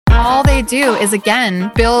all they do is,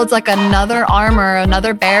 again, build like another armor,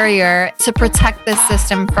 another barrier to protect this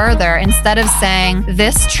system further, instead of saying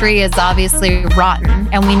this tree is obviously rotten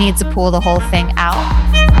and we need to pull the whole thing out.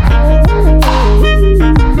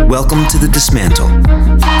 Welcome to The Dismantle,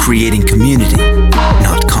 creating community,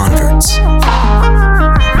 not converts.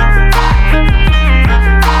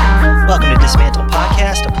 Welcome to Dismantle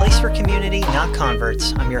Podcast, a place for community, not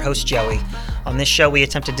converts. I'm your host, Joey. On this show, we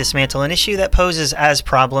attempt to dismantle an issue that poses as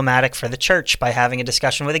problematic for the church by having a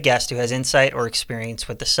discussion with a guest who has insight or experience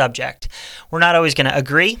with the subject. We're not always going to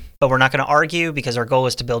agree, but we're not going to argue because our goal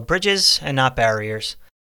is to build bridges and not barriers.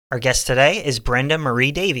 Our guest today is Brenda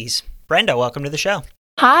Marie Davies. Brenda, welcome to the show.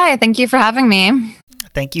 Hi, thank you for having me.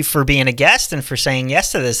 Thank you for being a guest and for saying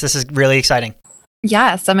yes to this. This is really exciting.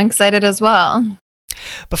 Yes, I'm excited as well.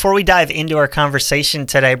 Before we dive into our conversation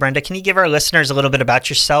today, Brenda, can you give our listeners a little bit about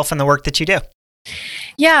yourself and the work that you do?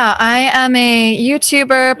 Yeah, I am a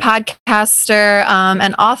YouTuber, podcaster,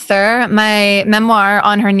 and author. My memoir,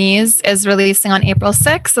 On Her Knees, is releasing on April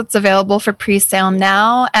 6th. It's available for pre-sale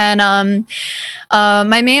now. And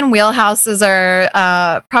my main wheelhouses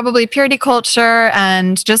are probably purity culture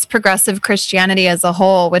and just progressive Christianity as a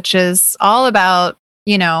whole, which is all about,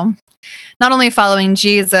 not only following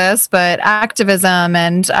Jesus, but activism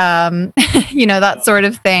and, that sort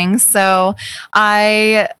of thing. So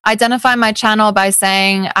I identify my channel by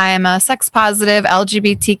saying I am a sex positive,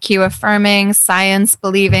 LGBTQ affirming, science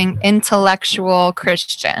believing, intellectual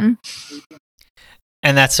Christian.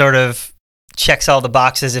 And that sort of checks all the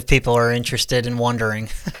boxes if people are interested and wondering.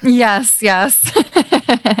 Yes.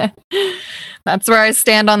 That's where I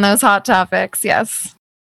stand on those hot topics. Yes.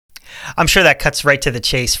 I'm sure that cuts right to the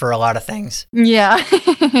chase for a lot of things. Yeah,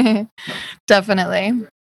 definitely.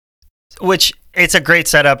 Which, it's a great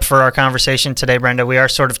setup for our conversation today, Brenda. We are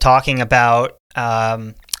sort of talking about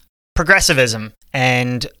progressivism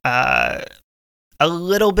and a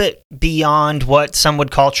little bit beyond what some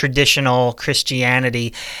would call traditional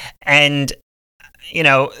Christianity. And,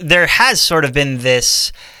 there has sort of been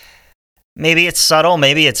this, maybe it's subtle,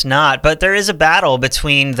 maybe it's not, but there is a battle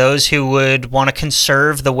between those who would want to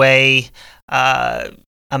conserve the way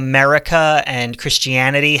America and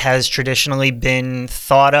Christianity has traditionally been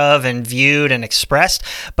thought of and viewed and expressed,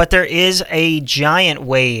 but there is a giant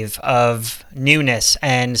wave of newness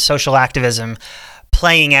and social activism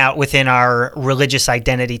playing out within our religious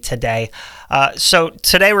identity today. So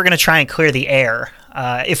today we're going to try and clear the air,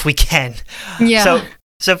 if we can. Yeah.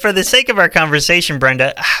 So for the sake of our conversation,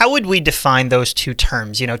 Brenda, how would we define those two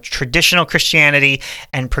terms, traditional Christianity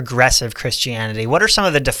and progressive Christianity? What are some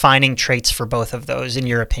of the defining traits for both of those, in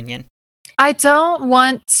your opinion? I don't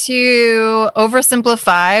want to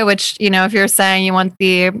oversimplify, which, if you're saying you want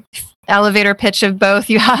the elevator pitch of both,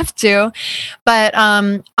 you have to. But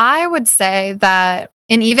I would say that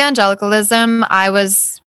in evangelicalism, I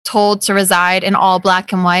was told to reside in all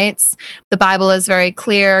black and whites. The Bible is very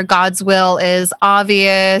clear. God's will is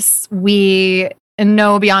obvious. We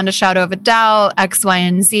know beyond a shadow of a doubt, X, Y,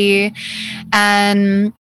 and Z.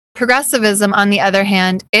 And progressivism, on the other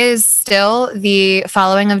hand, is still the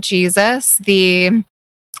following of Jesus, the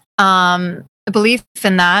belief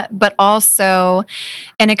in that, but also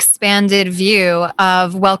an expanded view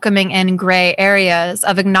of welcoming in gray areas,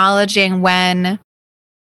 of acknowledging when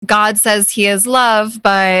God says he is love,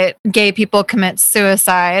 but gay people commit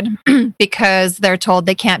suicide because they're told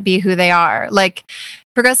they can't be who they are. Like,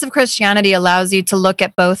 progressive Christianity allows you to look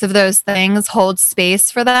at both of those things, hold space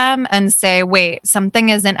for them, and say, wait, something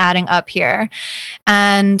isn't adding up here.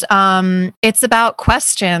 And it's about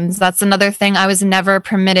questions. That's another thing I was never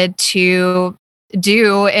permitted to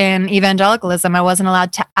do in evangelicalism. I wasn't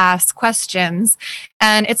allowed to ask questions.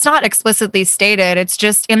 And it's not explicitly stated. It's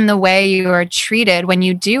just in the way you are treated when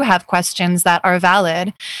you do have questions that are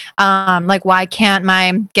valid. Like, why can't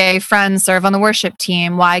my gay friends serve on the worship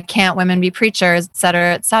team? Why can't women be preachers, et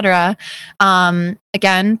cetera, et cetera?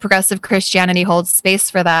 Again, progressive Christianity holds space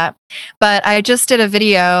for that. But I just did a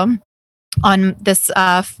video on this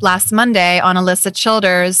last Monday on Alyssa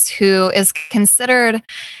Childers, who is considered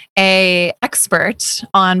a expert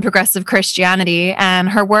on progressive Christianity, and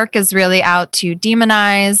her work is really out to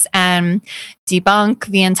demonize and debunk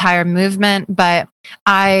the entire movement. But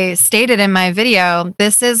I stated in my video,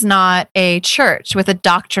 this is not a church with a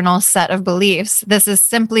doctrinal set of beliefs. This is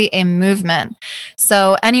simply a movement.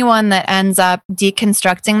 So anyone that ends up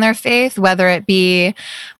deconstructing their faith, whether it be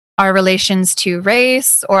our relations to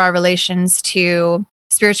race or our relations to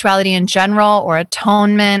spirituality in general or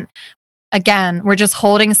atonement, again, we're just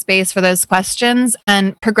holding space for those questions.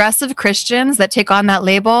 And progressive Christians that take on that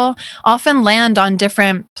label often land on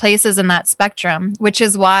different places in that spectrum, which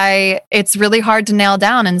is why it's really hard to nail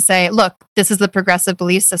down and say, look, this is the progressive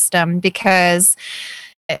belief system, because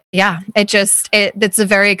it's a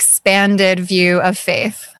very expanded view of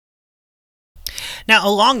faith. Now,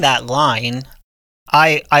 along that line,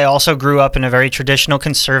 I also grew up in a very traditional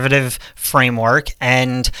conservative framework,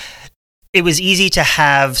 and it was easy to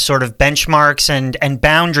have sort of benchmarks and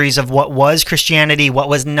boundaries of what was Christianity, what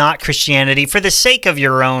was not Christianity, for the sake of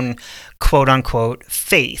your own quote unquote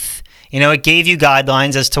faith. It gave you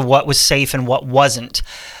guidelines as to what was safe and what wasn't.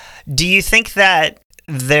 Do you think that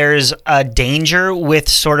there's a danger with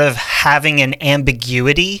sort of having an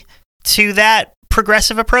ambiguity to that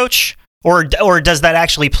progressive approach? Or does that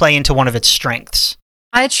actually play into one of its strengths?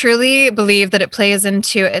 I truly believe that it plays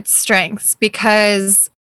into its strengths, because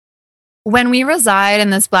when we reside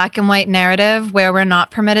in this black and white narrative where we're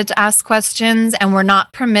not permitted to ask questions and we're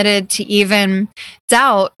not permitted to even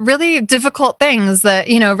doubt really difficult things that,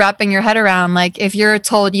 wrapping your head around, like if you're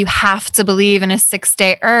told you have to believe in a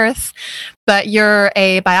 6-day earth, but you're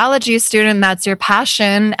a biology student, that's your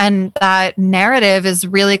passion, and that narrative is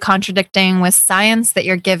really contradicting with science that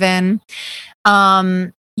you're given,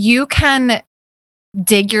 you can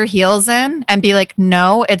dig your heels in and be like,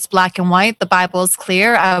 no, it's black and white. The Bible is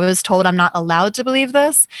clear. I was told I'm not allowed to believe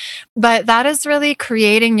this. But that is really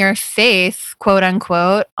creating your faith, quote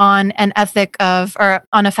unquote, on an ethic of, or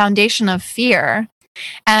on a foundation of fear.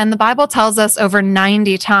 And the Bible tells us over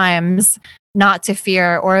 90 times not to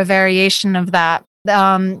fear, or a variation of that.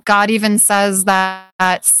 God even says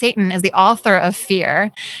that Satan is the author of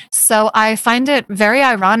fear. So I find it very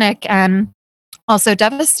ironic and also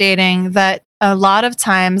devastating that a lot of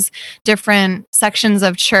times different sections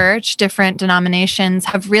of church, different denominations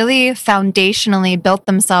have really foundationally built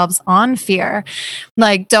themselves on fear.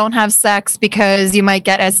 Like, don't have sex because you might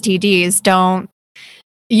get STDs. Don't,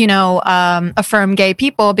 affirm gay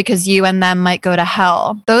people because you and them might go to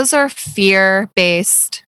hell. Those are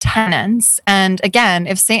fear-based tenets. And again,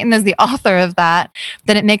 if Satan is the author of that,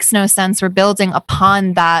 then it makes no sense we're building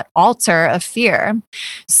upon that altar of fear.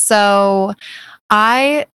 So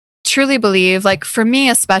I truly believe, like for me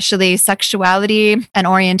especially, sexuality and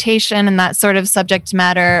orientation and that sort of subject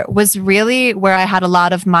matter was really where I had a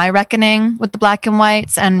lot of my reckoning with the black and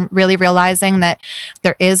whites, and really realizing that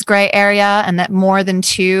there is gray area and that more than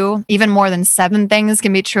 2, even more than 7 things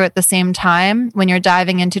can be true at the same time when you're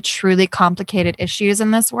diving into truly complicated issues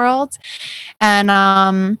in this world.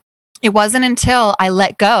 And it wasn't until I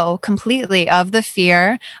let go completely of the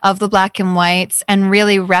fear of the black and whites and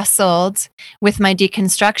really wrestled with my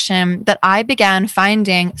deconstruction that I began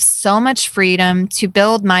finding so much freedom to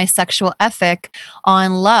build my sexual ethic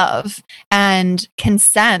on love and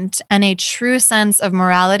consent and a true sense of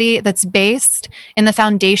morality that's based in the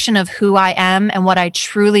foundation of who I am and what I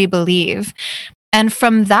truly believe. And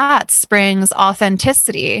from that springs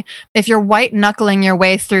authenticity. If you're white knuckling your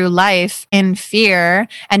way through life in fear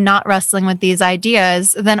and not wrestling with these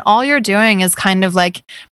ideas, then all you're doing is kind of like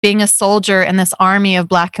being a soldier in this army of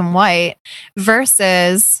black and white,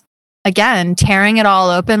 versus, again, tearing it all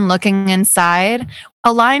open, looking inside,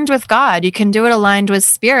 aligned with God. You can do it aligned with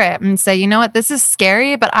spirit and say, you know what, this is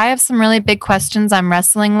scary, but I have some really big questions I'm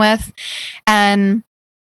wrestling with. And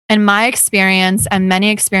in my experience and many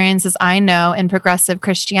experiences I know in progressive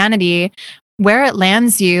Christianity, where it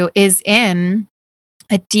lands you is in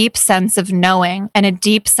a deep sense of knowing and a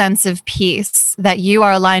deep sense of peace that you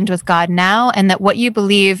are aligned with God now, and that what you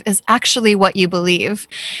believe is actually what you believe.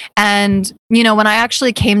 And, when I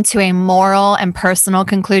actually came to a moral and personal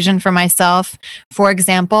conclusion for myself, for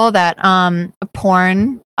example, that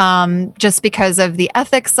porn, just because of the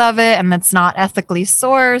ethics of it, and that's not ethically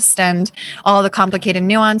sourced and all the complicated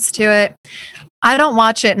nuance to it, I don't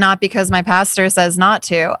watch it not because my pastor says not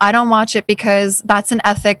to. I don't watch it because that's an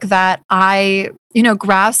ethic that I,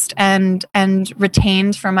 grasped and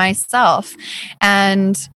retained for myself.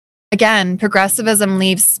 And again, progressivism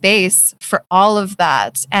leaves space for all of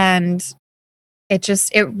that. And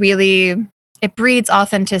it breeds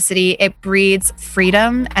authenticity, it breeds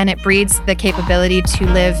freedom, and it breeds the capability to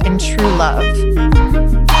live in true love.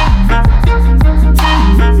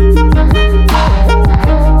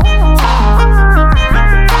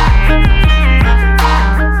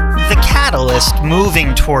 The catalyst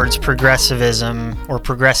moving towards progressivism or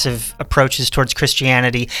progressive approaches towards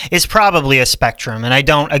Christianity is probably a spectrum, and I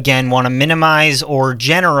don't, again, want to minimize or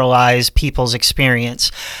generalize people's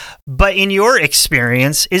experience. But in your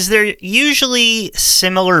experience, is there usually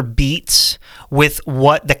similar beats with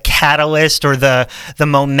what the catalyst or the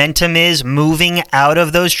momentum is moving out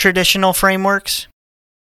of those traditional frameworks?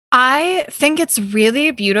 I think it's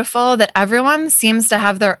really beautiful that everyone seems to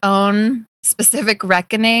have their own specific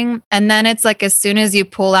reckoning. And then it's like as soon as you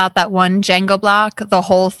pull out that one Jenga block, the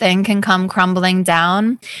whole thing can come crumbling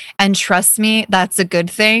down. And trust me, that's a good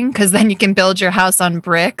thing, because then you can build your house on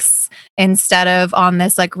bricks instead of on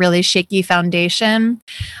this like really shaky foundation.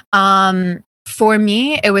 For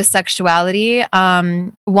me, it was sexuality.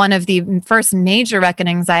 One of the first major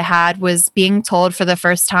reckonings I had was being told for the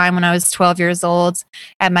first time when I was 12 years old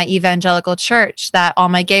at my evangelical church that all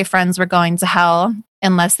my gay friends were going to hell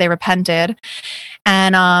unless they repented.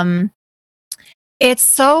 And it's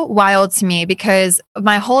so wild to me because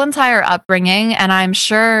my whole entire upbringing, and I'm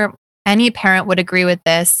sure any parent would agree with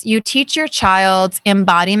this, you teach your child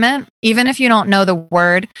embodiment, even if you don't know the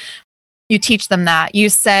word, you teach them that. You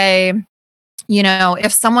say, you know,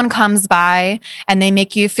 if someone comes by and they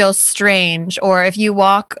make you feel strange, or if you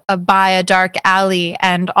walk by a dark alley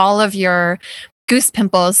and all of your goose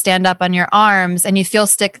pimples stand up on your arms and you feel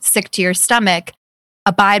sick to your stomach,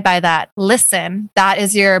 abide by that. Listen, that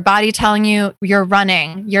is your body telling you you're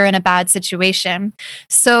running, you're in a bad situation.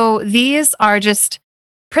 So these are just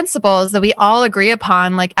principles that we all agree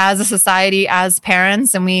upon, like as a society, as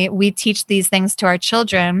parents, and we teach these things to our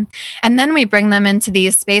children. And then we bring them into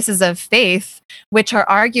these spaces of faith, which are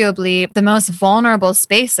arguably the most vulnerable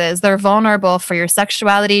spaces. They're vulnerable for your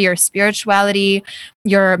sexuality, your spirituality,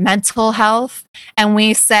 your mental health. And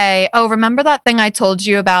we say, oh, remember that thing I told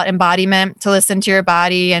you about embodiment, to listen to your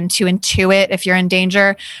body and to intuit if you're in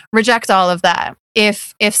danger? Reject all of that.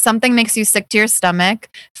 If something makes you sick to your stomach,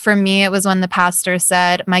 for me, it was when the pastor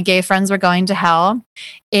said my gay friends were going to hell.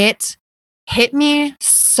 It hit me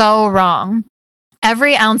so wrong.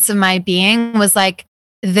 Every ounce of my being was like,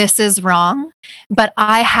 this is wrong. But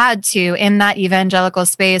I had to, in that evangelical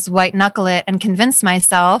space, white knuckle it and convince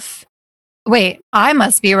myself, wait, I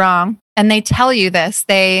must be wrong. And they tell you this.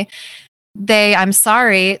 They, I'm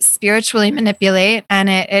sorry, spiritually manipulate. And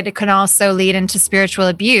it can also lead into spiritual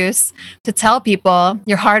abuse to tell people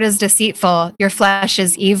your heart is deceitful, your flesh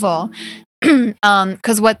is evil.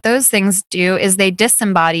 Because what those things do is they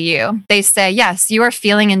disembody you. They say, yes, you are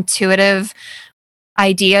feeling intuitive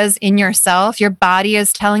ideas in yourself. Your body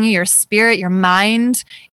is telling you, your spirit, your mind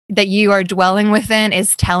that you are dwelling within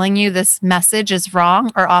is telling you this message is wrong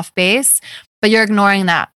or off base. But you're ignoring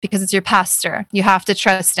that because it's your pastor. You have to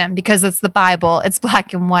trust him because it's the Bible. It's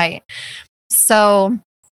black and white. So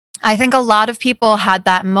I think a lot of people had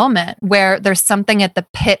that moment where there's something at the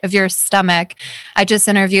pit of your stomach. I just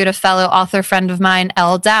interviewed a fellow author friend of mine,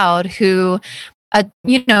 Elle Dowd, who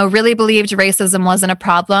really believed racism wasn't a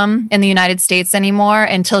problem in the United States anymore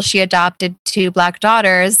until she adopted 2 Black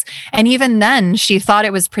daughters. And even then, she thought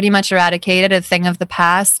it was pretty much eradicated, a thing of the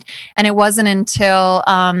past. And it wasn't until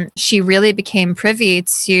she really became privy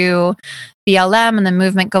to BLM and the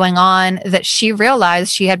movement going on that she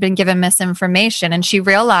realized she had been given misinformation. And she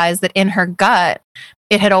realized that in her gut,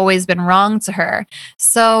 it had always been wrong to her.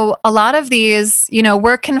 So a lot of these,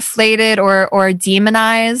 were conflated or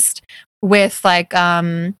demonized with like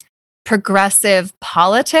progressive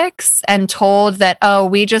politics and told that, oh,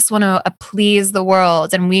 we just want to please the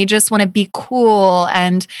world and we just want to be cool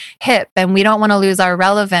and hip and we don't want to lose our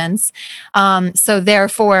relevance. So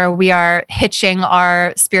therefore, we are hitching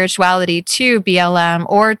our spirituality to BLM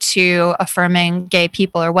or to affirming gay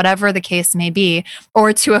people or whatever the case may be,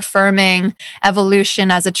 or to affirming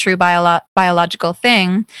evolution as a true biological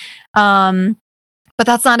thing. But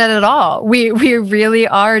that's not it at all. We really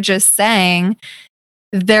are just saying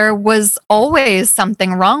there was always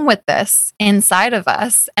something wrong with this inside of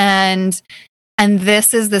us. And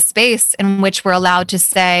this is the space in which we're allowed to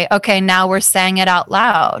say, okay, now we're saying it out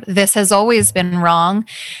loud. This has always been wrong.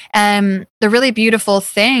 And the really beautiful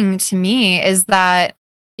thing to me is that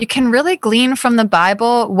you can really glean from the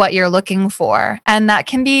Bible what you're looking for. And that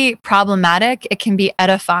can be problematic. It can be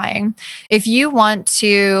edifying. If you want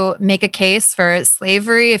to make a case for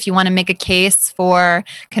slavery, if you want to make a case for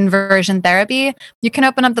conversion therapy, you can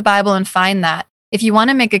open up the Bible and find that. If you want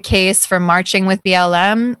to make a case for marching with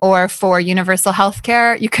BLM or for universal health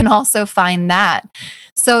care, you can also find that.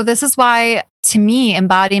 So this is why, to me,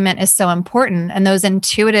 embodiment is so important. And those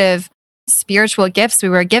intuitive spiritual gifts we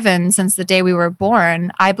were given since the day we were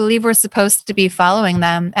born, I believe we're supposed to be following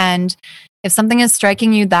them. And if something is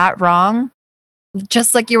striking you that wrong,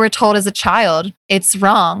 just like you were told as a child, it's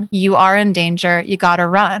wrong. You are in danger. You got to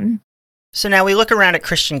run. So now we look around at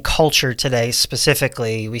Christian culture today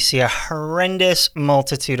specifically, we see a horrendous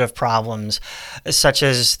multitude of problems, such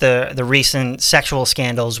as the recent sexual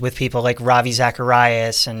scandals with people like Ravi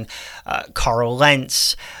Zacharias and Carl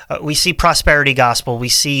Lentz. We see prosperity gospel, we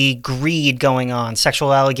see greed going on,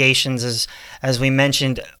 sexual allegations, as we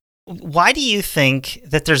mentioned. Why do you think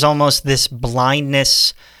that there's almost this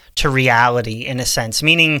blindness to reality in a sense?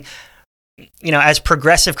 Meaning, as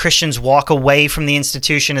progressive Christians walk away from the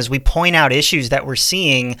institution, as we point out issues that we're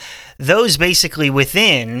seeing, those basically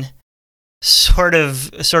within sort of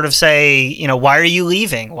say, why are you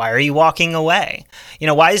leaving? Why are you walking away?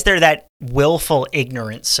 Why is there that willful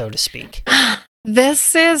ignorance, so to speak?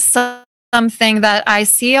 This is something that I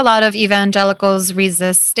see a lot of evangelicals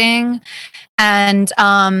resisting. And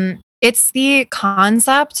it's the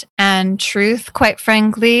concept and truth, quite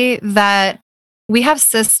frankly, that we have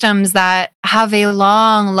systems that have a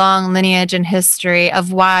long, long lineage and history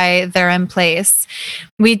of why they're in place.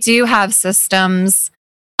 We do have systems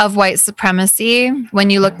of white supremacy. When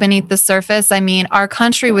you look beneath the surface, our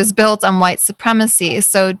country was built on white supremacy.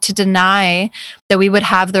 So to deny that we would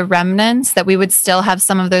have the remnants, that we would still have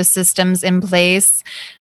some of those systems in place,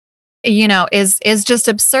 is just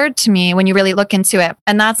absurd to me when you really look into it.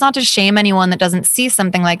 And that's not to shame anyone that doesn't see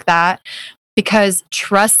something like that. Because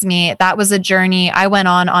trust me, that was a journey I went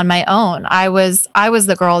on my own. I was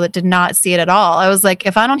the girl that did not see it at all. I was like,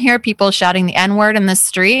 if I don't hear people shouting the N-word in the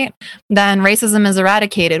street, then racism is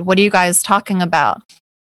eradicated. What are you guys talking about?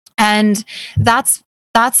 And that's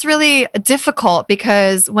really difficult,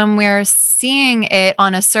 because when we're seeing it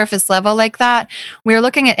on a surface level like that, we're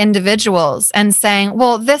looking at individuals and saying,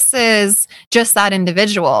 well, this is just that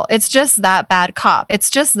individual. It's just that bad cop. It's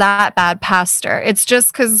just that bad pastor. It's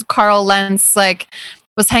just because Carl Lentz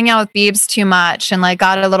was hanging out with Biebs too much and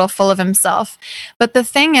got a little full of himself. But the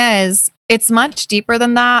thing is, it's much deeper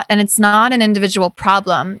than that, and it's not an individual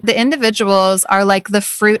problem. The individuals are like the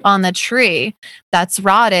fruit on the tree that's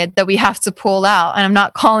rotted that we have to pull out. And I'm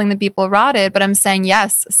not calling the people rotted, but I'm saying,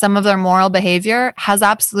 yes, some of their moral behavior has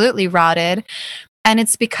absolutely rotted. And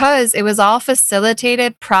it's because it was all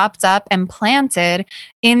facilitated, propped up, and planted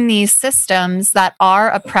in these systems that are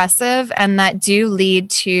oppressive and that do lead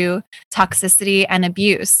to toxicity and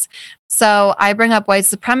abuse. So I bring up white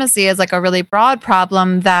supremacy as a really broad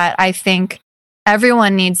problem that I think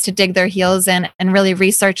everyone needs to dig their heels in and really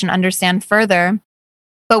research and understand further.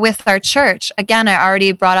 But with our church, again, I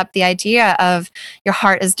already brought up the idea of your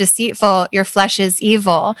heart is deceitful, your flesh is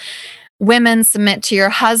evil. Women, submit to your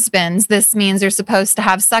husbands. This means you're supposed to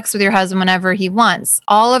have sex with your husband whenever he wants.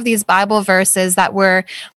 All of these Bible verses that were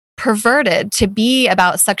perverted to be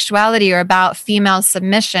about sexuality or about female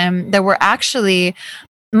submission, that were actually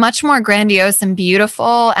much more grandiose and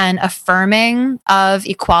beautiful and affirming of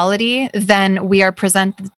equality than we are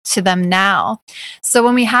presented to them now. So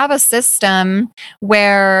when we have a system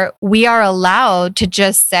where we are allowed to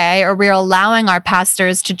just say, or we're allowing our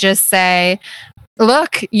pastors to just say,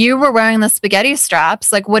 look, you were wearing the spaghetti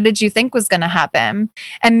straps. What did you think was going to happen?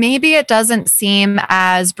 And maybe it doesn't seem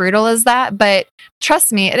as brutal as that, but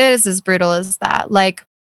trust me, it is as brutal as that.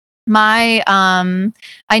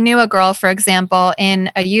 I knew a girl, for example, in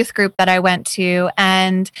a youth group that I went to,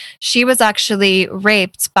 and she was actually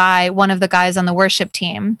raped by one of the guys on the worship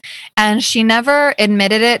team. And she never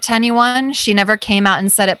admitted it to anyone. She never came out and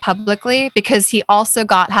said it publicly, because he also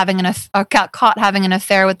got caught having an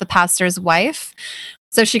affair with the pastor's wife.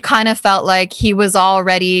 So she kind of felt like he was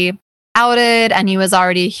already outed and he was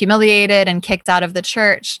already humiliated and kicked out of the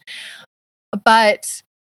church. But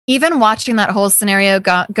even watching that whole scenario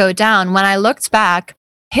go down, when I looked back,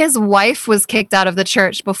 his wife was kicked out of the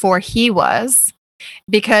church before he was,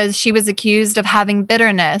 because she was accused of having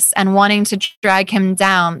bitterness and wanting to drag him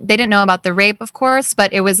down. They didn't know about the rape, of course,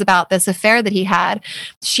 but it was about this affair that he had.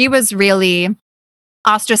 She was really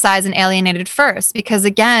ostracized and alienated first, because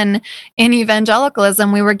again, in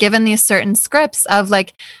evangelicalism, we were given these certain scripts of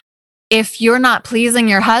if you're not pleasing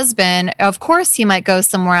your husband, of course he might go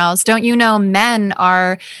somewhere else. Don't you know men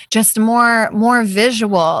are just more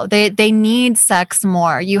visual. They need sex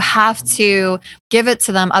more. You have to give it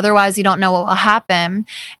to them. Otherwise, you don't know what will happen.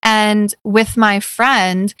 And with my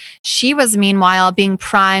friend, she was meanwhile being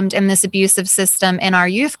primed in this abusive system in our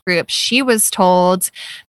youth group. She was told,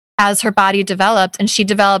 as her body developed, and she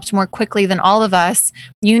developed more quickly than all of us,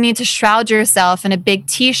 you need to shroud yourself in a big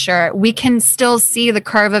t-shirt. We can still see the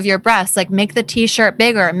curve of your breasts. Make the t-shirt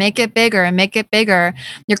bigger, make it bigger, and make it bigger.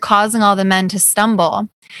 You're causing all the men to stumble.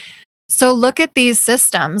 So look at these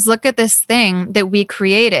systems. Look at this thing that we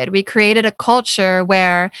created. We created a culture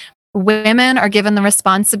where women are given the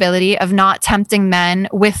responsibility of not tempting men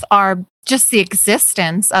with our just the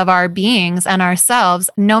existence of our beings and ourselves,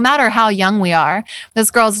 no matter how young we are.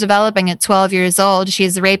 This girl's developing at 12 years old.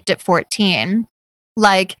 She's raped at 14.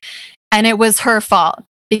 And it was her fault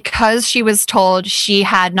because she was told she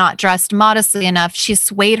had not dressed modestly enough. She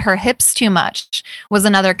swayed her hips too much, was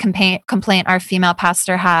another complaint our female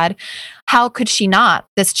pastor had. How could she not?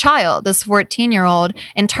 This child, this 14-year-old,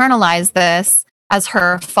 internalized this as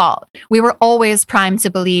her fault. We were always primed to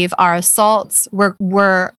believe our assaults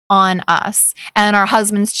were on us, and our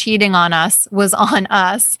husbands cheating on us was on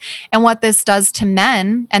us. And what this does to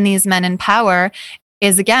men and these men in power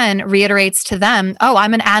is, again, reiterates to them, oh,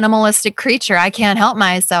 I'm an animalistic creature. I can't help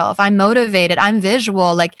myself. I'm motivated. I'm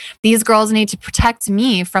visual. Like, these girls need to protect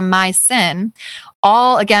me from my sin.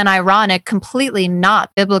 All, again, ironic, completely not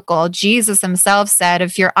biblical. Jesus himself said,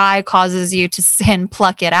 if your eye causes you to sin,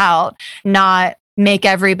 pluck it out, not make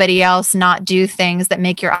everybody else not do things that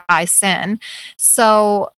make your eye sin.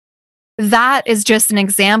 So that is just an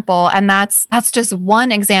example. And that's just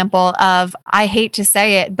one example of, I hate to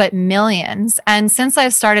say it, but millions. And since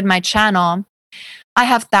I've started my channel, I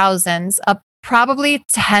have thousands, probably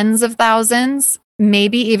tens of thousands,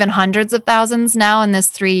 maybe even hundreds of thousands now in this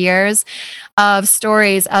 3 years of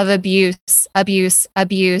stories of abuse,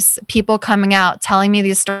 people coming out, telling me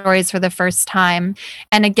these stories for the first time.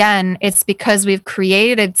 And again, it's because we've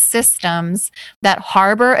created systems that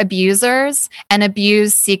harbor abusers and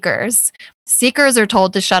abuse seekers. Seekers are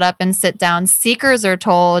told to shut up and sit down. Seekers are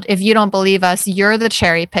told, if you don't believe us, you're the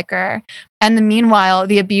cherry picker. And meanwhile,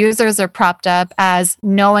 the abusers are propped up as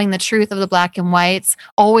knowing the truth of the black and whites,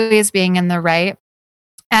 always being in the right.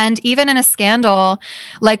 And even in a scandal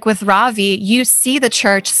like with Ravi, you see the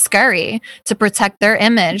church scurry to protect their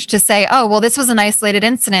image, to say, oh, well, this was an isolated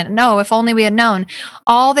incident. No, if only we had known.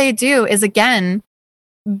 All they do is, again,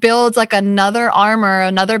 build like another armor,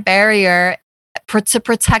 another barrier to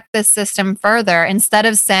protect this system further, instead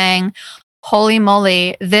of saying, holy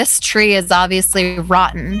moly, this tree is obviously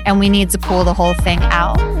rotten and we need to pull the whole thing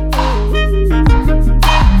out.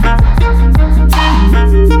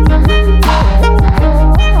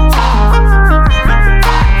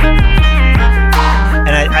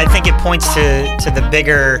 I think it points to the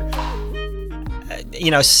bigger,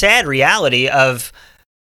 sad reality of,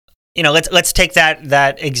 let's take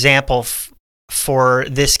that example for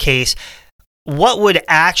this case. What would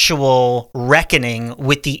actual reckoning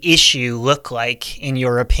with the issue look like, in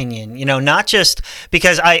your opinion? Not just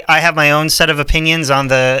because I have my own set of opinions on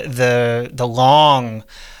the long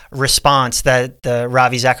response that the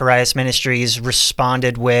Ravi Zacharias Ministries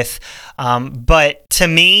responded with. But to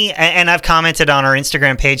me, and I've commented on our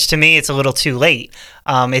Instagram page, to me, it's a little too late.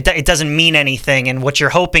 It doesn't mean anything. And what you're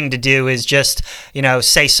hoping to do is just,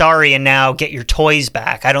 say sorry and now get your toys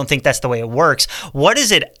back. I don't think that's the way it works. What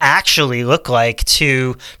does it actually look like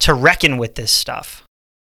to reckon with this stuff?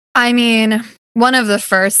 I mean, one of the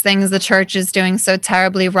first things the church is doing so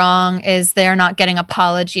terribly wrong is they're not getting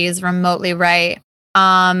apologies remotely right.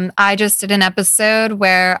 I just did an episode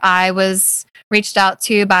where I was reached out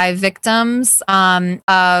to by victims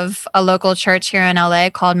of a local church here in LA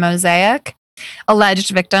called Mosaic.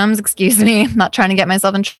 Alleged victims, excuse me, I'm not trying to get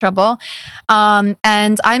myself in trouble.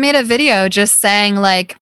 And I made a video just saying,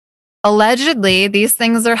 like, allegedly, these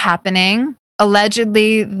things are happening.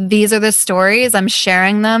 Allegedly, these are the stories. I'm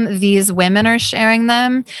sharing them. These women are sharing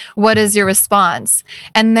them. What is your response?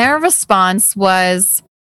 And their response was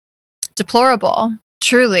deplorable.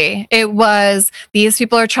 Truly. It was, these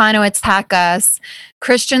people are trying to attack us.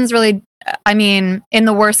 Christians really, in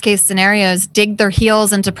the worst case scenarios, dig their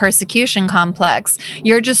heels into persecution complex.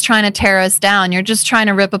 You're just trying to tear us down. You're just trying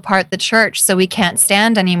to rip apart the church so we can't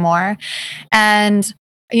stand anymore. And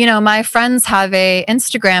my friends have a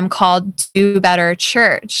Instagram called Do Better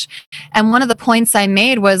Church. And one of the points I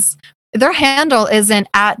made was, their handle isn't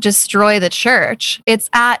at Destroy the Church. It's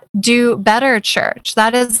at Do Better Church.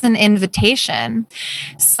 That is an invitation.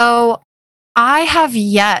 So I have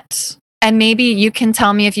yet, and maybe you can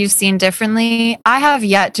tell me if you've seen differently, I have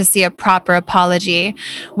yet to see a proper apology,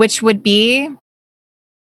 which would be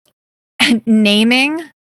naming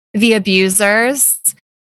the abusers,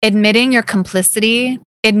 admitting your complicity,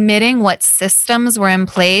 admitting what systems were in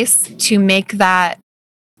place to make that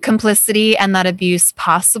complicity and that abuse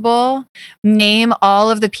possible. Name all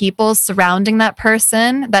of the people surrounding that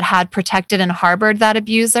person that had protected and harbored that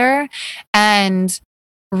abuser, and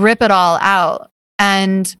rip it all out.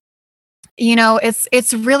 And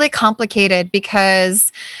it's really complicated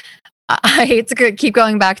because I hate to keep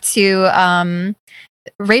going back to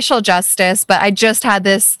racial justice, but I just had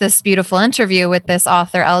this beautiful interview with this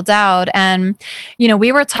author, Elle Dowd, and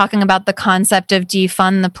we were talking about the concept of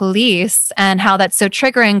defund the police and how that's so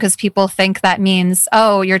triggering because people think that means,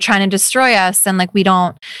 oh, you're trying to destroy us and like we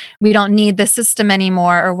don't need the system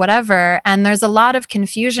anymore or whatever. And there's a lot of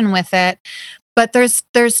confusion with it. But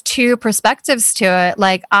there's two perspectives to it.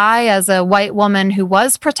 Like I, as a white woman who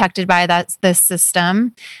was protected by this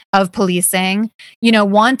system of policing,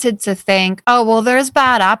 wanted to think, oh, well, there's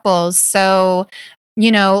bad apples. So,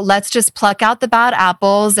 let's just pluck out the bad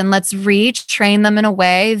apples and let's retrain them in a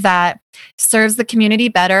way that serves the community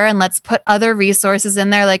better. And let's put other resources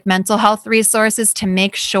in there, like mental health resources, to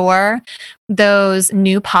make sure those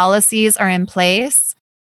new policies are in place.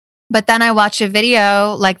 But then I watch a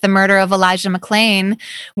video like the murder of Elijah McClain,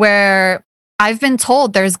 where I've been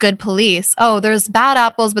told there's good police. Oh, there's bad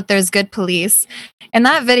apples, but there's good police. In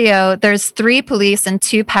that video, there's 3 police and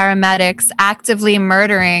 2 paramedics actively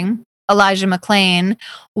murdering Elijah McClain,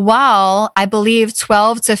 while I believe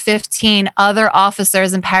 12 to 15 other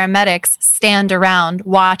officers and paramedics stand around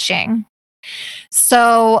watching.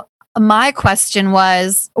 So my question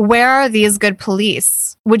was, where are these good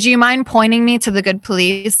police? Would you mind pointing me to the good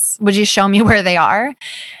police? Would you show me where they are?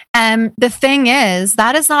 And the thing is,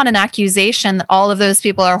 that is not an accusation that all of those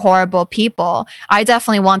people are horrible people. I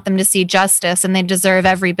definitely want them to see justice, and they deserve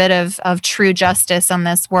every bit of true justice in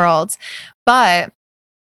this world. But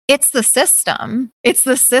it's the system. It's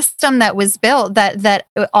the system that was built that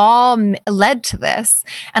all led to this.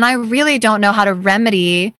 And I really don't know how to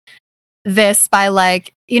remedy this by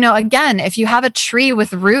again, if you have a tree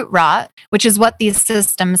with root rot, which is what these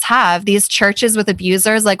systems have, these churches with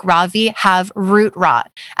abusers like Ravi have root rot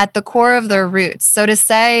at the core of their roots. So to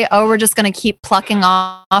say, oh, we're just going to keep plucking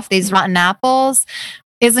off these rotten apples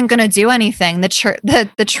isn't going to do anything.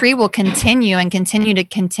 The tree will continue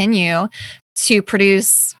to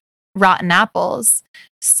produce rotten apples.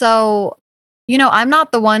 So I'm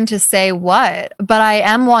not the one to say what, but I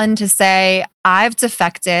am one to say I've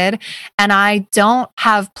defected and I don't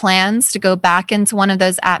have plans to go back into one of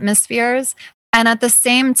those atmospheres. And at the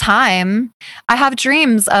same time, I have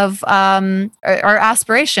dreams of, or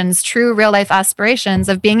aspirations, true real life aspirations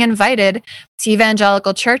of being invited to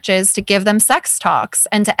evangelical churches to give them sex talks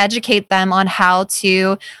and to educate them on how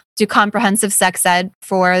to do comprehensive sex ed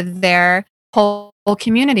for their whole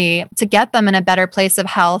community, to get them in a better place of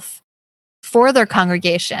health for their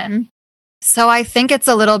congregation. So I think it's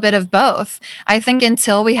a little bit of both. I think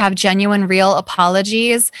until we have genuine, real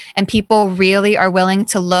apologies and people really are willing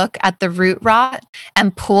to look at the root rot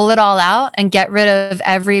and pull it all out and get rid of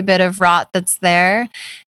every bit of rot that's there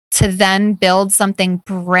to then build something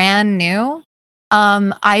brand new,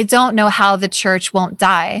 I don't know how the church won't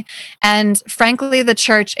die. And frankly, the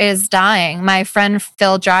church is dying. My friend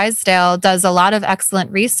Phil Drysdale does a lot of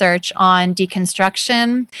excellent research on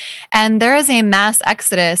deconstruction, and there is a mass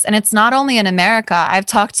exodus. And it's not only in America. I've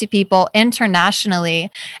talked to people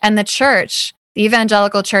internationally, and the church, the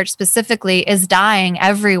evangelical church specifically, is dying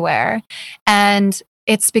everywhere. And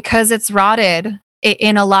it's because it's rotted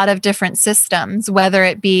in a lot of different systems, whether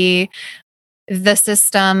it be the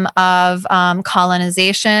system of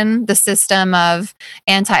colonization, the system of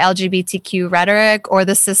anti-LGBTQ rhetoric, or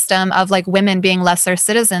the system of women being lesser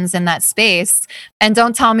citizens in that space. And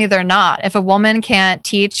don't tell me they're not. If a woman can't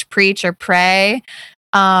teach, preach, or pray,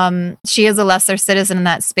 she is a lesser citizen in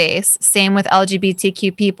that space. Same with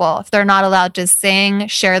LGBTQ people. If they're not allowed to sing,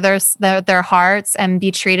 share their hearts, and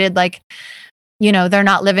be treated like they're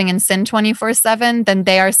not living in sin 24/7, then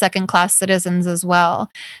they are second-class citizens as well.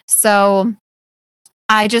 So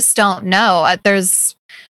I just don't know.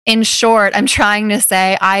 In short, I'm trying to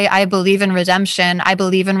say I believe in redemption. I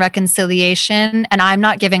believe in reconciliation, and I'm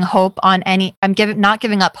not giving hope on not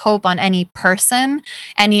giving up hope on any person,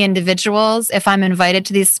 any individuals. If I'm invited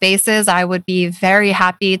to these spaces, I would be very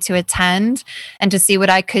happy to attend and to see what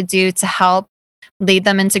I could do to help lead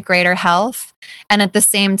them into greater health. And at the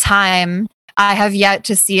same time, I have yet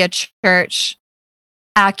to see a church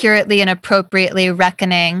accurately and appropriately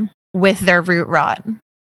reckoning with their root rot.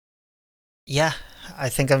 Yeah, I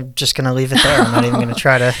think I'm just going to leave it there. I'm not even going to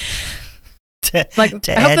try to I hope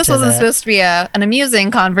this wasn't supposed to be an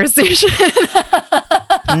amusing conversation.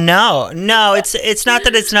 No, it's not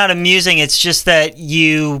that it's not amusing. It's just that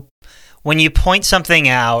when you point something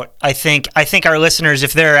out, I think our listeners,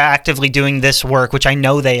 if they're actively doing this work, which I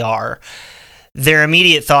know they are, their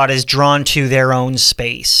immediate thought is drawn to their own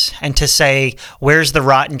space and to say, where's the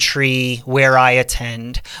rotten tree where I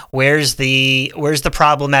attend? Where's the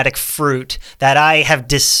problematic fruit that I have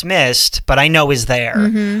dismissed, but I know is there?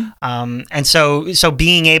 And so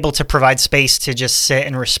being able to provide space to just sit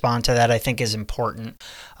and respond to that, I think, is important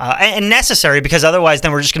and necessary, because otherwise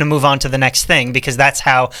then we're just going to move on to the next thing, because that's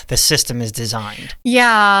how the system is designed.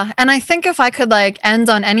 Yeah. And I think if I could end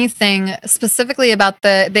on anything specifically about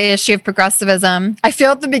the issue of progressivism, I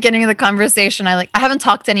feel at the beginning of the conversation, I haven't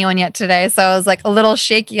talked to anyone yet today, so I was a little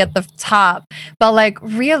shaky at the top. But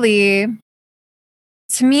really,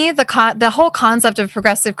 to me, the whole concept of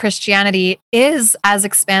progressive Christianity is as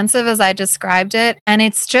expansive as I described it, and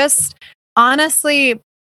it's just honestly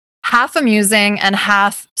half amusing and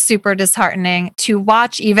half super disheartening to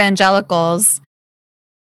watch evangelicals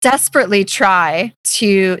desperately try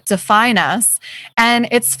to define us. And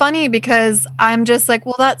it's funny because I'm just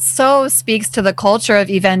well, that so speaks to the culture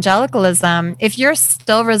of evangelicalism. If you're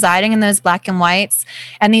still residing in those black and whites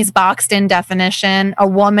and these boxed in definition, a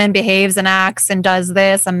woman behaves and acts and does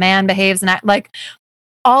this, a man behaves and acts,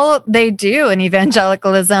 all they do in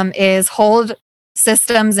evangelicalism is hold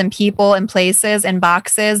systems and people and places and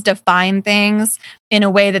boxes, define things in a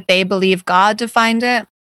way that they believe God defined it.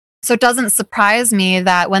 So it doesn't surprise me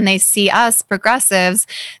that when they see us progressives,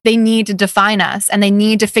 they need to define us and they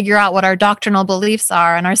need to figure out what our doctrinal beliefs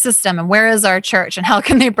are and our system and where is our church and how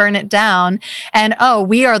can they burn it down. And, oh,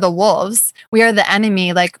 we are the wolves. We are the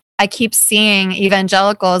enemy. I keep seeing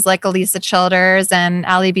evangelicals like Elisa Childers and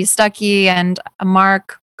Ali B. Stuckey and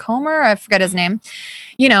Mark Comer, I forget his name,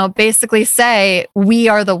 basically say, we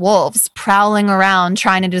are the wolves prowling around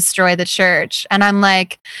trying to destroy the church. And I'm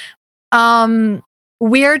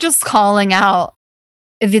we're just calling out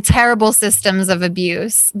the terrible systems of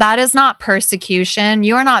abuse. That is not persecution.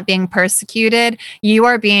 You are not being persecuted. You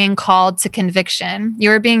are being called to conviction. You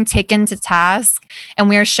are being taken to task, and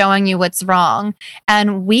we are showing you what's wrong.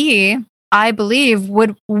 And I believe,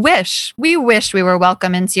 we wish we were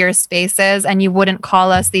welcome into your spaces and you wouldn't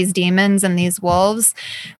call us these demons and these wolves.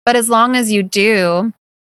 But as long as you do,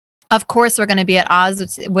 of course, we're going to be at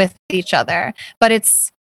odds with each other. But it's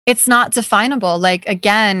not definable.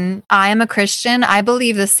 Again, I am a Christian. I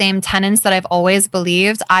believe the same tenets that I've always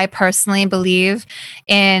believed. I personally believe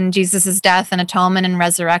in Jesus's death and atonement and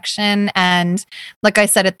resurrection. And like I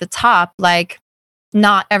said at the top,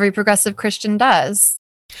 not every progressive Christian does.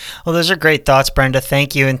 Well, those are great thoughts, Brenda.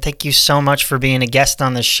 Thank you. And thank you so much for being a guest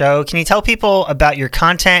on the show. Can you tell people about your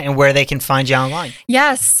content and where they can find you online?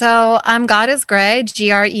 Yes. So I'm God is Grey,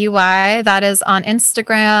 Grey. That is on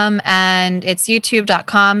Instagram, and it's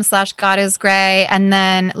youtube.com/God is Grey. And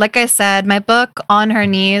then, like I said, my book, On Her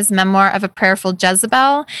Knees, Memoir of a Prayerful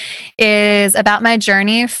Jezebel, is about my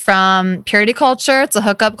journey from purity culture to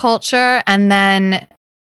hookup culture, and then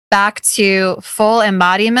back to full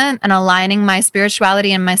embodiment and aligning my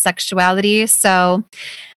spirituality and my sexuality. So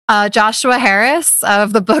Joshua Harris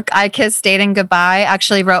of the book I Kissed Dating Goodbye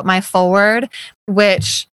actually wrote my foreword,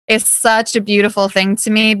 which is such a beautiful thing to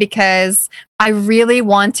me because I really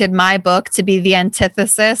wanted my book to be the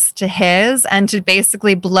antithesis to his and to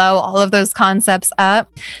basically blow all of those concepts up.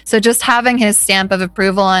 So just having his stamp of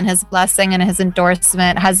approval and his blessing and his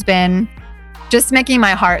endorsement has been just making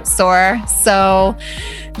my heart soar. So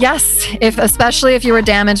yes, especially if you were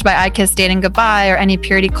damaged by I Kissed Dating Goodbye or any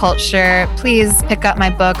purity culture, please pick up my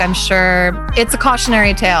book. I'm sure it's a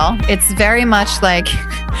cautionary tale. It's very much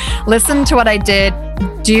listen to what I did,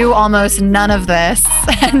 do almost none of this,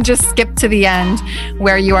 and just skip to the end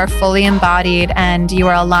where you are fully embodied and you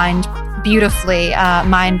are aligned beautifully,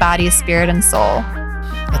 mind, body, spirit, and soul.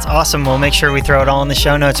 That's awesome. We'll make sure we throw it all in the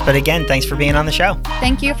show notes. But again, thanks for being on the show.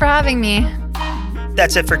 Thank you for having me.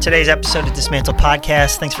 That's it for today's episode of Dismantle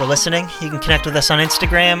Podcast. Thanks for listening. You can connect with us on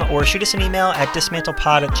Instagram or shoot us an email at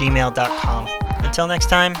dismantlepod@gmail.com. Until next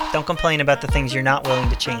time, don't complain about the things you're not willing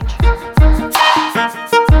to change.